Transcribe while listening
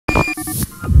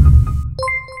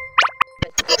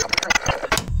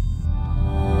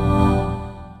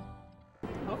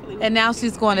And now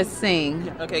she's going to sing.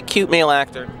 Okay, cute male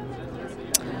actor.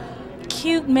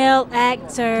 Cute male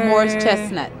actor. Morris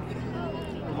Chestnut.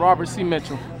 Robert C.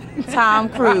 Mitchell. Tom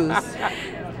Cruise.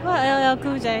 Well, LL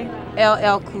Cool J.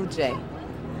 LL Cool J.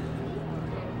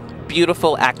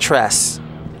 Beautiful actress.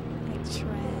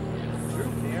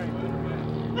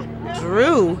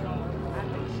 Drew.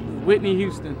 Whitney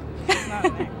Houston.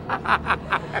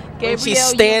 She's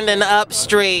standing up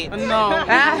straight. No.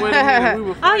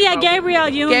 Oh yeah, Gabrielle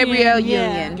Union. Gabrielle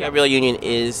Union. Gabrielle Union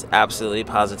is absolutely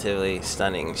positively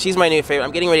stunning. She's my new favorite.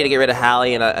 I'm getting ready to get rid of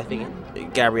Hallie, and I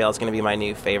think Gabrielle's going to be my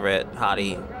new favorite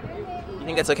hottie. You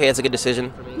think that's okay? That's a good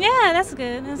decision for me? Yeah, that's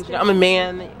good. That's good. I'm a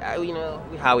man. You know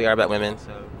how we are about women.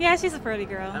 So yeah, she's a pretty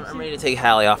girl. I'm ready to take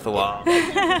Hallie off the wall.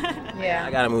 Yeah.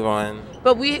 I got to move on.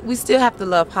 But we still have to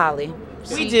love Holly.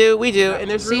 We do,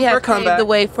 and there's room she for has a comeback. paved the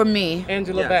way for me.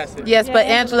 Angela Bassett. Yes, Yeah, but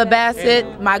Angela Angela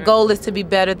Bassett, my goal is to be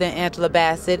better than Angela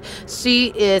Bassett. She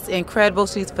is incredible.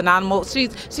 She's phenomenal. She's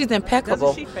impeccable.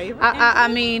 Doesn't she favor I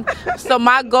mean, so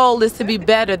my goal is to be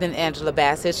better than Angela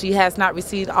Bassett. She has not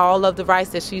received all of the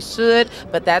rights that she should,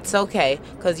 but that's okay,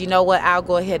 because you know what? I'll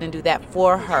go ahead and do that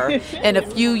for her. In a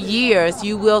few years,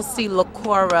 you will see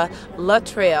LaCora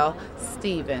Luttrell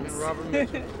Stevens.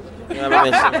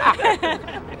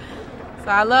 So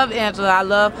I love Angela, I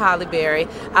love Halle Berry,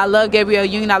 I love Gabrielle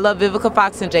Union, I love Vivica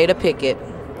Fox and Jada Pinkett.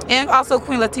 And also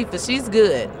Queen Latifah, she's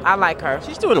good. I like her.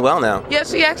 She's doing well now. Yeah,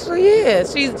 she actually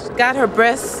is. She's got her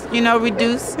breasts, you know,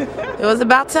 reduced. It was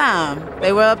about time.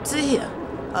 They were up to here,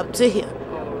 up to here,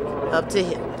 up to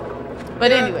here.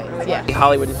 But anyways, yeah.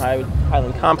 Hollywood and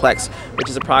Highland Complex, which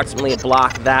is approximately a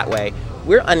block that way.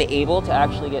 We're unable to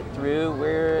actually get through.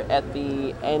 We're at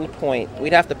the end point.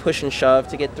 We'd have to push and shove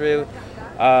to get through.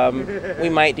 We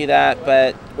might do that,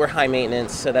 but we're high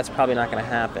maintenance, so that's probably not going to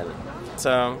happen.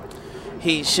 So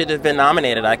he should have been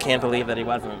nominated. I can't believe that he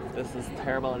wasn't. This is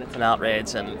terrible, and it's an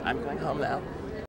outrage, and I'm going home now.